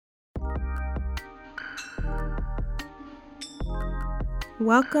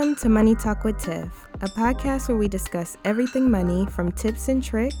Welcome to Money Talk with Tiff, a podcast where we discuss everything money from tips and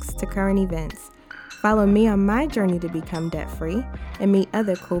tricks to current events. Follow me on my journey to become debt-free and meet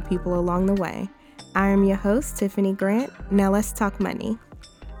other cool people along the way. I am your host, Tiffany Grant. Now let's talk money.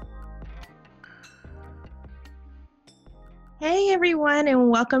 Hey everyone,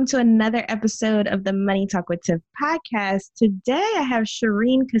 and welcome to another episode of the Money Talk with Tiff podcast. Today I have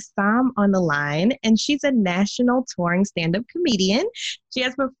Shireen Kassam on the line, and she's a national touring stand-up comedian. She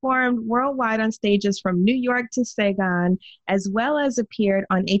has performed worldwide on stages from New York to Saigon, as well as appeared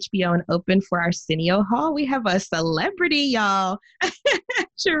on HBO and opened for Arsenio Hall. We have a celebrity, y'all.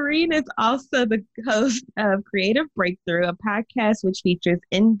 Shireen is also the host of Creative Breakthrough, a podcast which features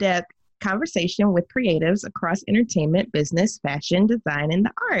in-depth conversation with creatives across entertainment, business, fashion, design, and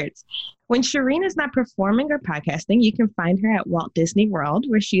the arts. When Shireen is not performing or podcasting, you can find her at Walt Disney World,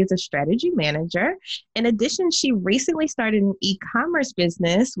 where she is a strategy manager. In addition, she recently started an e-commerce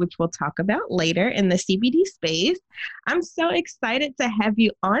business, which we'll talk about later in the CBD space. I'm so excited to have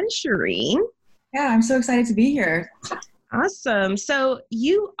you on, Shireen. Yeah, I'm so excited to be here. Awesome. So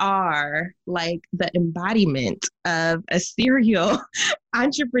you are like the embodiment of a serial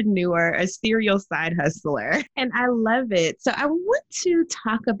entrepreneur, a serial side hustler, and I love it. So I want to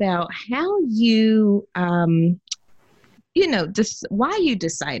talk about how you, just why you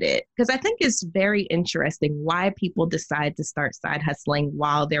decided, because I think it's very interesting why people decide to start side hustling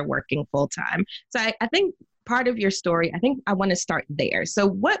while they're working full time. So I think part of your story, I think I want to start there. So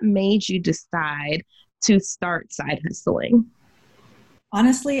what made you decide to start side hustling?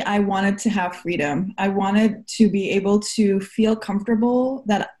 Honestly, I wanted to have freedom. I wanted to be able to feel comfortable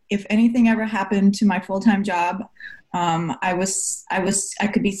that if anything ever happened to my full-time job, I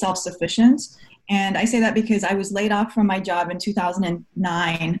could be self-sufficient. And I say that because I was laid off from my job in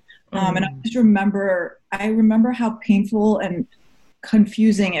 2009. And I just remember how painful and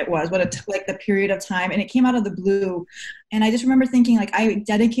confusing it was, what it took, like the period of time, and it came out of the blue. And I just remember thinking, like, I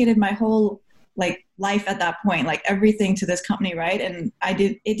dedicated my whole life at that point, like everything to this company, right? And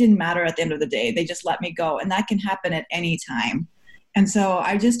it didn't matter at the end of the day. They just let me go, and that can happen at any time. And so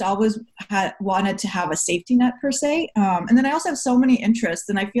I just always wanted to have a safety net per se. And then I also have so many interests,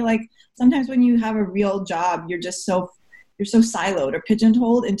 and I feel like sometimes when you have a real job, you're so siloed or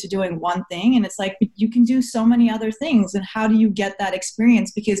pigeonholed into doing one thing, and it's like you can do so many other things. And how do you get that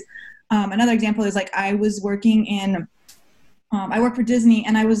experience? Because another example is, like, I was working in I work for Disney,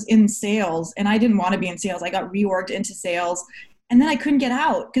 and I was in sales, and I didn't want to be in sales. I got reworked into sales, and then I couldn't get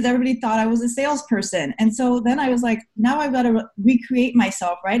out because everybody thought I was a salesperson. And so then I was like, now I've got to recreate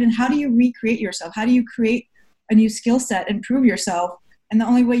myself, right? And how do you recreate yourself? How do you create a new skill set and prove yourself? And the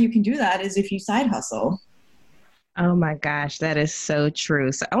only way you can do that is if you side hustle. Oh my gosh, that is so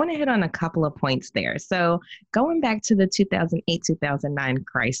true. So I want to hit on a couple of points there. So going back to the 2008-2009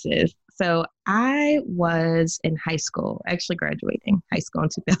 crisis. So I was in high school, actually graduating high school in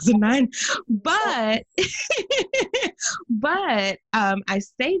 2009, but I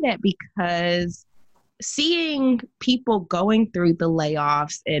say that because seeing people going through the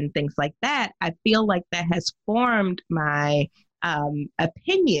layoffs and things like that, I feel like that has formed my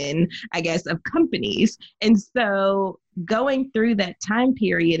opinion, I guess, of companies. And so going through that time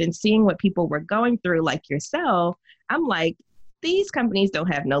period and seeing what people were going through, like yourself, I'm like, these companies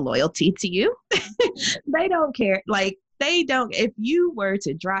don't have no loyalty to you. They don't care. Like, if you were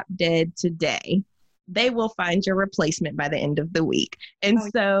to drop dead today, they will find your replacement by the end of the week. And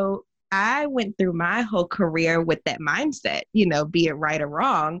so I went through my whole career with that mindset, be it right or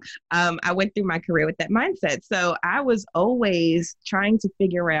wrong. I went through my career with that mindset. So I was always trying to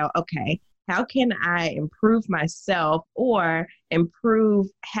figure out, okay, how can I improve myself or improve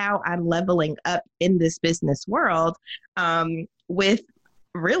how I'm leveling up in this business world with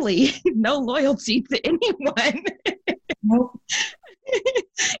really no loyalty to anyone? Nope.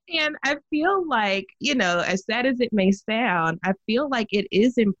 And I feel like, as sad as it may sound, I feel like it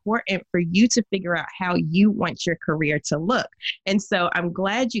is important for you to figure out how you want your career to look. And so I'm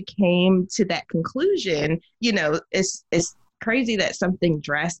glad you came to that conclusion. It's crazy that something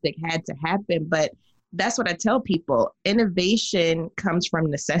drastic had to happen, but that's what I tell people. Innovation comes from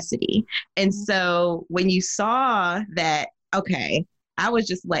necessity. And so when you saw that, okay, I was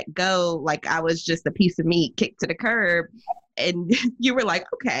just let go, like I was just a piece of meat kicked to the curb, and you were like,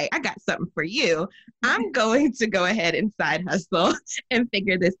 okay, I got something for you. I'm going to go ahead and side hustle and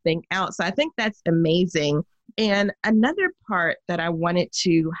figure this thing out. So I think that's amazing. And another part that I wanted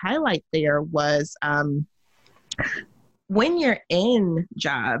to highlight there was when you're in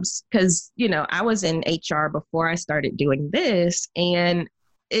jobs, because, I was in HR before I started doing this, and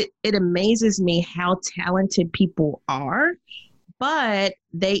it amazes me how talented people are, but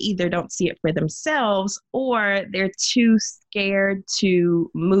they either don't see it for themselves or they're too scared to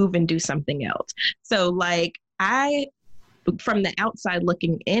move and do something else. So like from the outside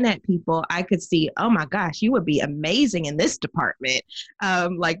looking in at people, I could see, oh my gosh, you would be amazing in this department.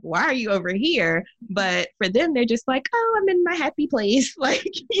 Like, why are you over here? But for them, they're just like, oh, I'm in my happy place.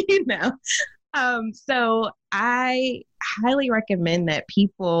 Like, you know. So I highly recommend that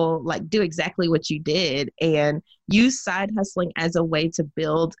people like do exactly what you did and use side hustling as a way to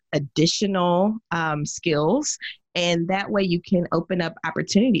build additional skills. And that way you can open up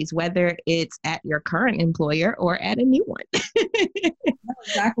opportunities, whether it's at your current employer or at a new one.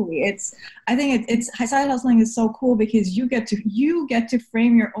 Exactly. I think it's side hustling is so cool because you get to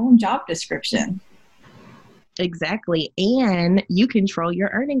frame your own job description. Exactly. And you control your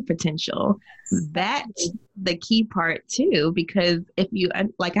earning potential. That's the key part too, because if you,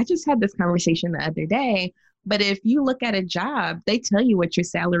 like, I just had this conversation the other day, but if you look at a job, they tell you what your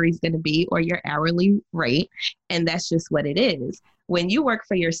salary is going to be or your hourly rate. And that's just what it is. When you work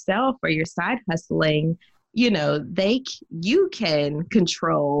for yourself or you're side hustling, you know, you can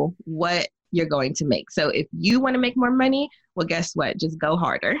control what you're going to make. So if you want to make more money, well, guess what? Just go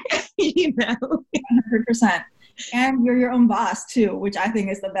harder, you know? 100%. And you're your own boss too, which I think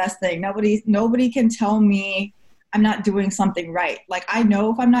is the best thing. Nobody can tell me I'm not doing something right. Like I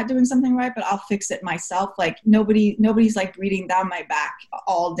know if I'm not doing something right, but I'll fix it myself. Like nobody's like breathing down my back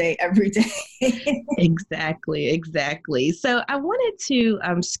all day, every day. Exactly. So I wanted to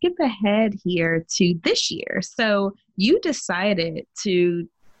skip ahead here to this year. So you decided to,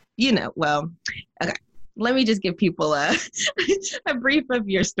 okay. Let me just give people a brief of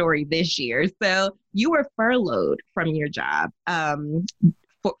your story this year. So you were furloughed from your job due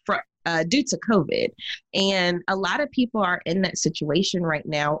to COVID. And a lot of people are in that situation right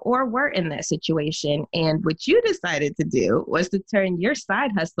now or were in that situation. And what you decided to do was to turn your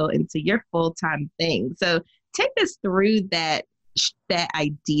side hustle into your full-time thing. So take us through that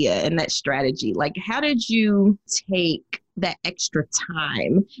idea and that strategy. Like, how did you take that extra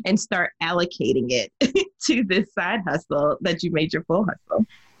time and start allocating it to this side hustle that you made your full hustle?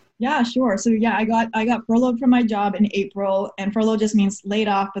 Yeah, sure. So yeah, I got furloughed from my job in April, and furlough just means laid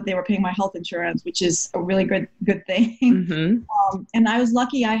off, but they were paying my health insurance, which is a really good thing. Mm-hmm. And I was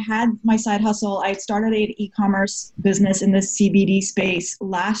lucky. I had my side hustle. I started an e-commerce business in the CBD space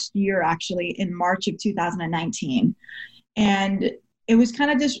last year, actually in March of 2019. And it was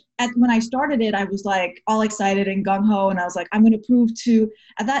kind of just when I started it, I was like all excited and gung ho, and I was like, I'm going to prove to.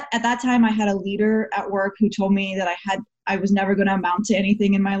 At that time, I had a leader at work who told me that I was never going to amount to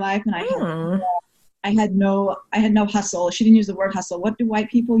anything in my life, and I had no hustle. She didn't use the word hustle. What do white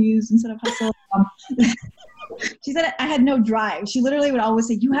people use instead of hustle? She said I had no drive. She literally would always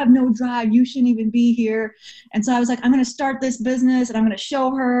say, "You have no drive. You shouldn't even be here." And so I was like, I'm going to start this business, and I'm going to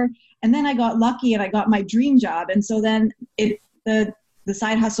show her. And then I got lucky, and I got my dream job. And so then the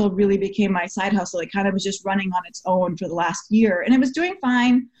side hustle really became my side hustle. It kind of was just running on its own for the last year, and it was doing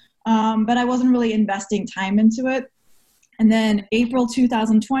fine, but I wasn't really investing time into it. And then April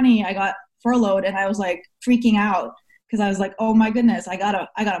 2020, I got furloughed, and I was like freaking out because I was like, oh my goodness, I got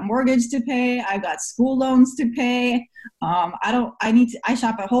a mortgage to pay. I got school loans to pay. I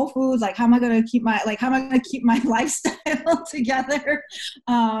shop at Whole Foods. Like, how am I going to keep my lifestyle together?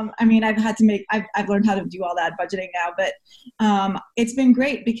 I mean, I've learned how to do all that budgeting now, but it's been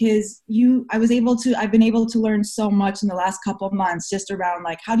great because I've been able to learn so much in the last couple of months just around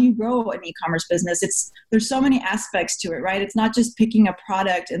like, how do you grow an e-commerce business? There's so many aspects to it, right? It's not just picking a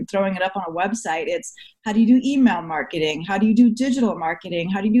product and throwing it up on a website. It's how do you do email marketing? How do you do digital marketing?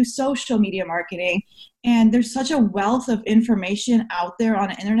 How do you do social media marketing? And there's such a wealth of information out there on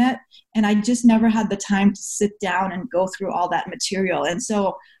the internet. And I just never had the time to sit down and go through all that material. And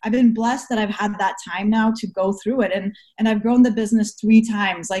so I've been blessed that I've had that time now to go through it. And I've grown the business 3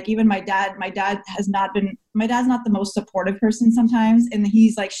 times. Like even my dad's not the most supportive person sometimes. And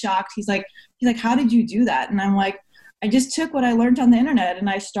he's like shocked. He's like, how did you do that? And I'm like, I just took what I learned on the internet and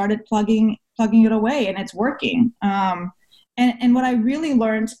I started plugging it away, and it's working. And what I really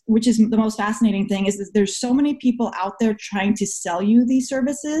learned, which is the most fascinating thing, is that there's so many people out there trying to sell you these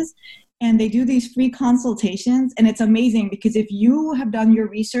services, and they do these free consultations. And it's amazing because if you have done your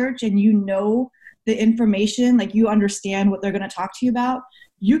research and you know the information, like you understand what they're going to talk to you about,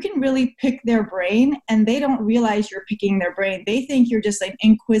 you can really pick their brain, and they don't realize you're picking their brain. They think you're just an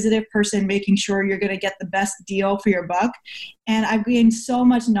inquisitive person making sure you're going to get the best deal for your buck. And I've gained so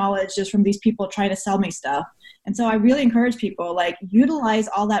much knowledge just from these people trying to sell me stuff. And so I really encourage people, like, utilize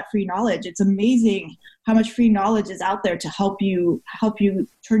all that free knowledge. It's amazing how much free knowledge is out there to help you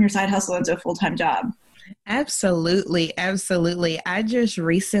turn your side hustle into a full-time job. Absolutely, absolutely. I just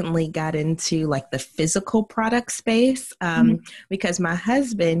recently got into like the physical product space because my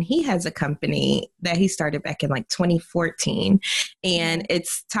husband, he has a company that he started back in like 2014, and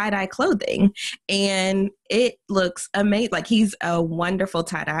it's tie-dye clothing, and it looks amazing. Like he's a wonderful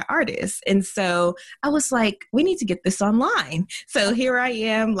tie-dye artist. And so I was like, we need to get this online. So here I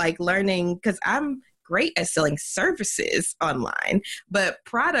am like learning because I'm great at selling services online, but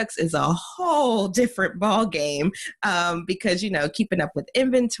products is a whole different ball game because, you know, keeping up with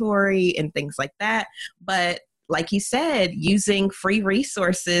inventory and things like that. But like you said, using free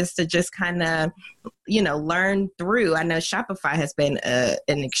resources to just kind of, you know, learn through. I know Shopify has been an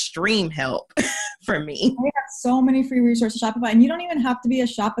extreme help for me. We have so many free resources on Shopify, and you don't even have to be a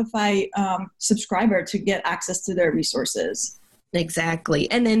Shopify subscriber to get access to their resources.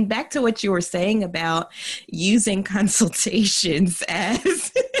 Exactly. And then back to what you were saying about using consultations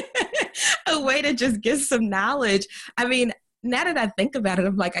as a way to just get some knowledge. I mean, now that I think about it,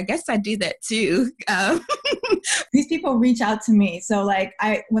 I'm like, I guess I do that too. These people reach out to me. So like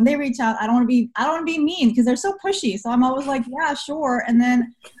when they reach out, I don't want to be mean because they're so pushy. So I'm always like, yeah, sure. And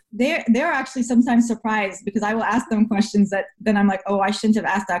then they're actually sometimes surprised because I will ask them questions that then I'm like, oh, I shouldn't have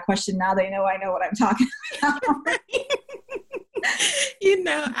asked that question. Now they know I know what I'm talking about. You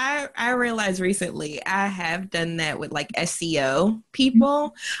know, I realized recently I have done that with like SEO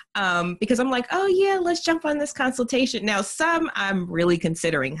people because I'm like, oh yeah, let's jump on this consultation. Now, some I'm really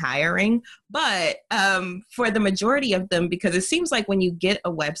considering hiring, but for the majority of them, because it seems like when you get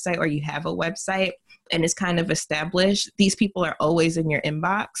a website or you have a website and it's kind of established, these people are always in your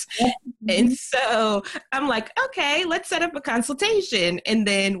inbox. And so I'm like, okay, let's set up a consultation. And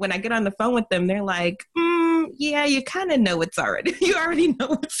then when I get on the phone with them, they're like, yeah, you kind of know you already know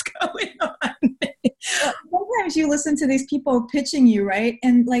what's going on. Sometimes you listen to these people pitching you, right?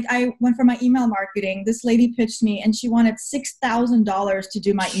 And like I went for my email marketing. This lady pitched me and she wanted $6,000 to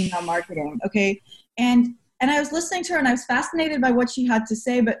do my email marketing. Okay. And I was listening to her and I was fascinated by what she had to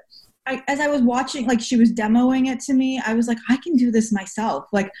say, but as I was watching, like she was demoing it to me, I was like, I can do this myself.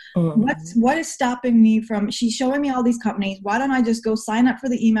 Like, what is stopping me from? She's showing me all these companies. Why don't I just go sign up for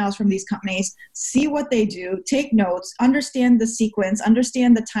the emails from these companies, see what they do, take notes, understand the sequence,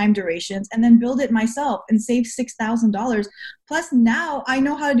 understand the time durations, and then build it myself and save $6,000. Plus, now I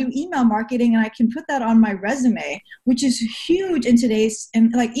know how to do email marketing, and I can put that on my resume, which is huge in today's.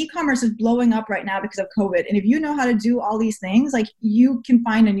 And like e-commerce is blowing up right now because of COVID. And if you know how to do all these things, like you can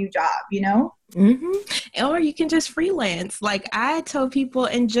find a new job. You know? Or you can just freelance. Like I told people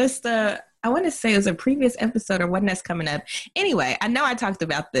in just I want to say it was a previous episode or one that's coming up. Anyway, I know I talked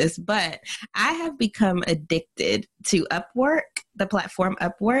about this, but I have become addicted to Upwork, the platform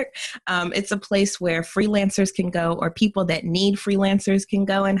Upwork. It's a place where freelancers can go, or people that need freelancers can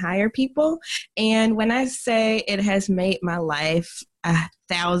go and hire people. And when I say it has made my life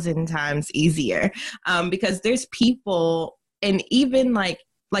 1,000 times easier, because there's people, and even like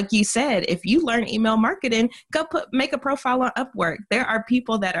you said, if you learn email marketing, make a profile on Upwork. There are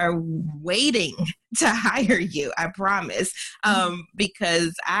people that are waiting to hire you, I promise,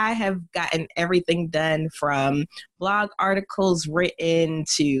 because I have gotten everything done from blog articles written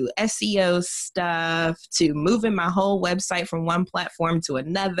to SEO stuff to moving my whole website from one platform to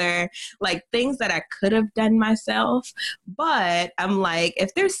another, like things that I could have done myself. But I'm like,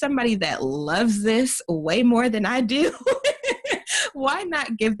 if there's somebody that loves this way more than I do, why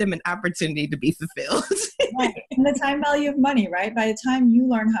not give them an opportunity to be fulfilled? Right. And the time value of money, right? By the time you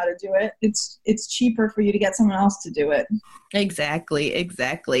learn how to do it, it's cheaper for you to get someone else to do it.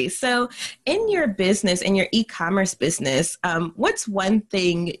 Exactly. So in your business, in your e-commerce business, what's one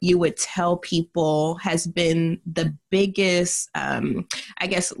thing you would tell people has been the biggest, I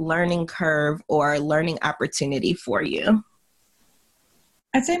guess, learning curve or learning opportunity for you?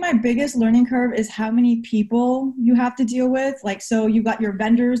 I'd say my biggest learning curve is how many people you have to deal with. Like, so you've got your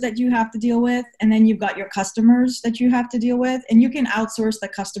vendors that you have to deal with, and then you've got your customers that you have to deal with, and you can outsource the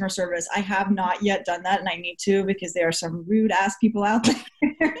customer service. I have not yet done that, and I need to, because there are some rude ass people out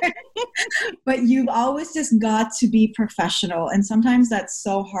there. But you've always just got to be professional. And sometimes that's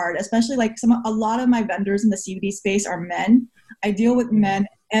so hard, especially like a lot of my vendors in the CBD space are men. I deal with men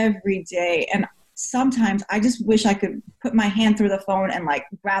every day. And sometimes I just wish I could put my hand through the phone and like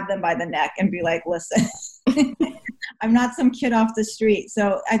grab them by the neck and be like, listen, I'm not some kid off the street.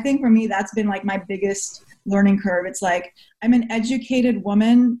 So I think for me, that's been like my biggest learning curve. It's like, I'm an educated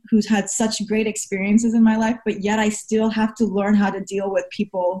woman who's had such great experiences in my life, but yet I still have to learn how to deal with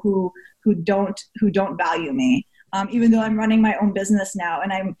people who don't value me. even though I'm running my own business now.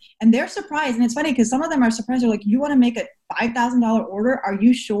 And they're surprised. And it's funny because some of them are surprised. They're like, you want to make a $5,000 order? Are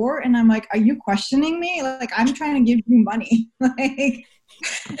you sure? And I'm like, are you questioning me? Like, I'm trying to give you money. Like,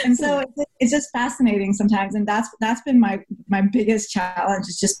 and so it's just fascinating sometimes. And that's been my biggest challenge,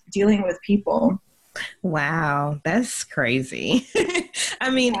 is just dealing with people. Wow, that's crazy. I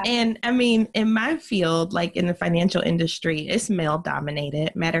mean, in my field, like in the financial industry, it's male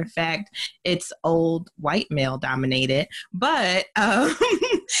dominated. Matter of fact, it's old white male dominated. But,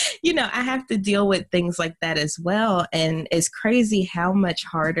 I have to deal with things like that as well. And it's crazy how much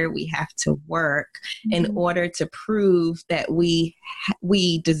harder we have to work in order to prove that we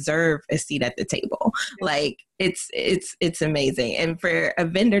deserve a seat at the table. Like it's amazing. And for a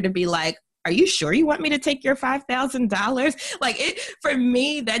vendor to be like, are you sure you want me to take your $5,000? Like for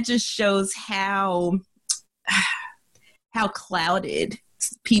me, that just shows how clouded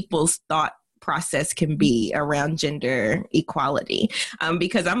people's thought process can be around gender equality.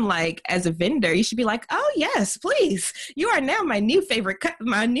 Because I'm like, as a vendor, you should be like, oh yes, please. You are now my new favorite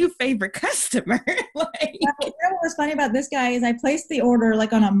customer. Like, what was funny about this guy is I placed the order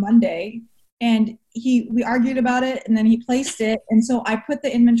like on a Monday. And we argued about it, and then he placed it. And so I put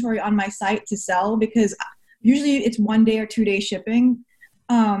the inventory on my site to sell, because usually it's 1 day or 2 day shipping.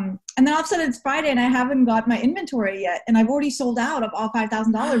 And then all of a sudden it's Friday and I haven't got my inventory yet. And I've already sold out of all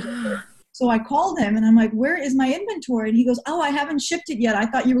 $5,000. So I called him and I'm like, where is my inventory? And he goes, oh, I haven't shipped it yet. I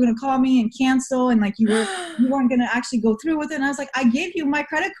thought you were going to call me and cancel. And like you weren't going to actually go through with it. And I was like, I gave you my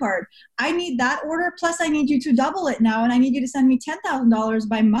credit card. I need that order. Plus I need you to double it now. And I need you to send me $10,000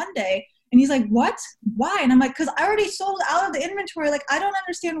 by Monday. And he's like, what? Why? And I'm like, because I already sold out of the inventory. Like, I don't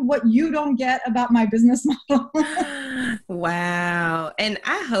understand what you don't get about my business model. Wow. And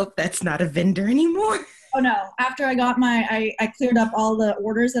I hope that's not a vendor anymore. Oh no. After I got I cleared up all the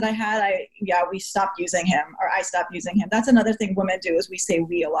orders that I had, we stopped using him, or I stopped using him. That's another thing women do, is we say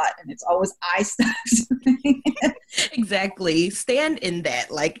we a lot, and it's always I stopped using it. Exactly. Stand in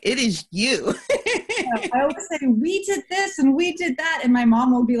that. Like, it is you. I always say, we did this and we did that. And my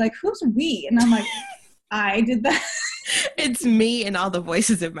mom will be like, who's we? And I'm like, I did that. It's me and all the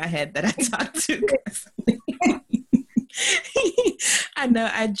voices in my head that I talk to. I know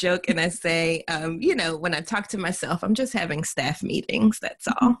I joke and I say, when I talk to myself, I'm just having staff meetings. That's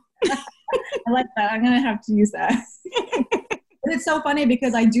all. I like that. I'm going to have to use that. But it's so funny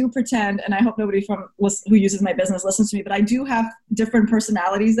because I do pretend, and I hope nobody who uses my business listens to me, but I do have different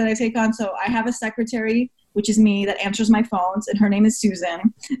personalities that I take on. So I have a secretary, which is me, that answers my phones, and her name is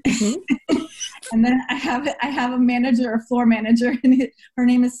Susan. Mm-hmm. And then I have a manager, a floor manager, and her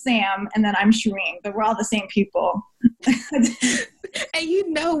name is Sam, and then I'm Shireen, but we're all the same people. And you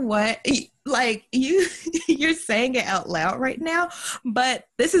know what? Like, you're saying it out loud right now, but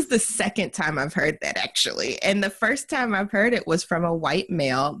this is the second time I've heard that, actually. And the first time I've heard it was from a white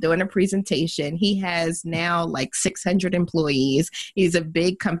male doing a presentation. He has now like 600 employees. He's a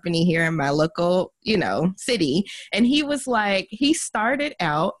big company here in my local, city. And he was like, he started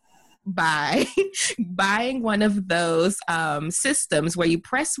out by buying one of those systems where you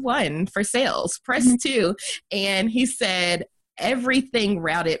press 1 for sales, press 2. And he said, everything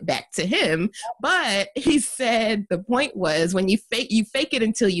routed back to him. But he said the point was, when you fake it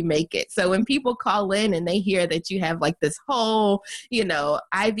until you make it. So when people call in and they hear that you have like this whole,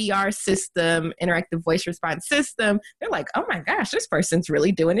 IVR system, interactive voice response system, they're like, oh my gosh, this person's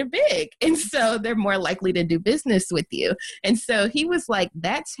really doing it big. And so they're more likely to do business with you. And so he was like,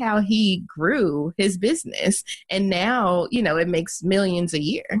 that's how he grew his business. And now, it makes millions a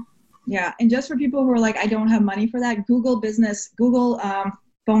year. Yeah. And just for people who are like, I don't have money for that, Google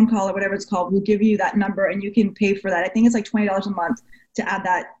phone call or whatever it's called will give you that number and you can pay for that. I think it's like $20 a month to add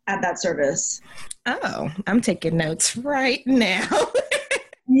that service. Oh, I'm taking notes right now.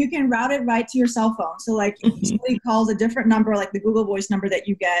 You can route it right to your cell phone. So like if somebody calls a different number, like the Google Voice number that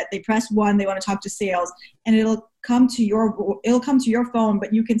you get, they press 1, they want to talk to sales, and it'll come to your phone,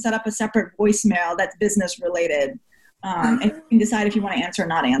 but you can set up a separate voicemail that's business related. And you can decide if you want to answer or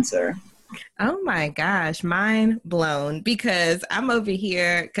not answer. Oh my gosh, mind blown, because I'm over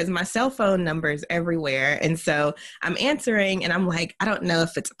here because my cell phone number is everywhere. And so I'm answering and I'm like, I don't know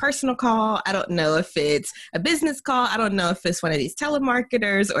if it's a personal call. I don't know if it's a business call. I don't know if it's one of these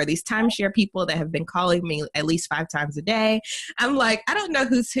telemarketers or these timeshare people that have been calling me at least 5 times a day. I'm like, I don't know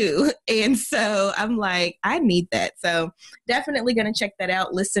who's who. And so I'm like, I need that. So definitely going to check that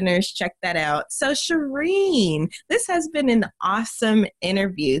out. Listeners, check that out. So Shireen, this has been an awesome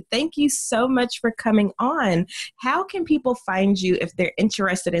interview. Thank you so much for coming on. How can people find you if they're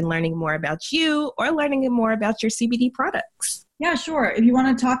interested in learning more about you or learning more about your CBD products? Yeah, sure. If you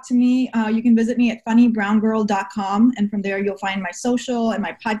want to talk to me, you can visit me at funnybrowngirl.com. And from there, you'll find my social and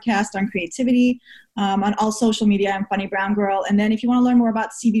my podcast on creativity. On all social media, I'm Funny Brown Girl. And then if you want to learn more about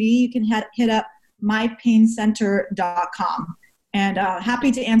CBD, you can hit up mypaincenter.com. And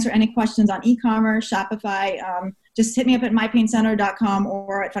happy to answer any questions on e-commerce, Shopify. Just hit me up at mypaincenter.com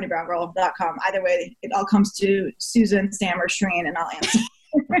or at funnybrowngirl.com. Either way, it all comes to Susan, Sam, or Shireen, and I'll answer.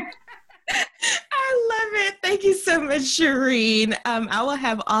 I love it. Thank you so much, Shireen. I will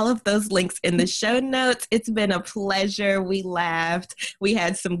have all of those links in the show notes. It's been a pleasure. We laughed. We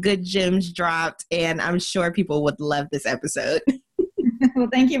had some good gems dropped, and I'm sure people would love this episode. Well,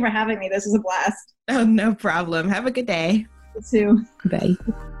 thank you for having me. This was a blast. Oh, no problem. Have a good day. You too. Bye.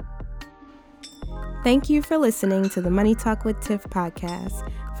 Thank you for listening to the Money Talk with Tiff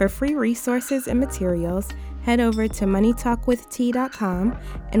podcast. For free resources and materials, head over to moneytalkwitht.com.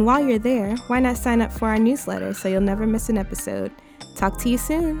 And while you're there, why not sign up for our newsletter so you'll never miss an episode? Talk to you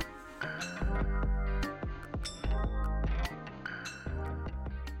soon.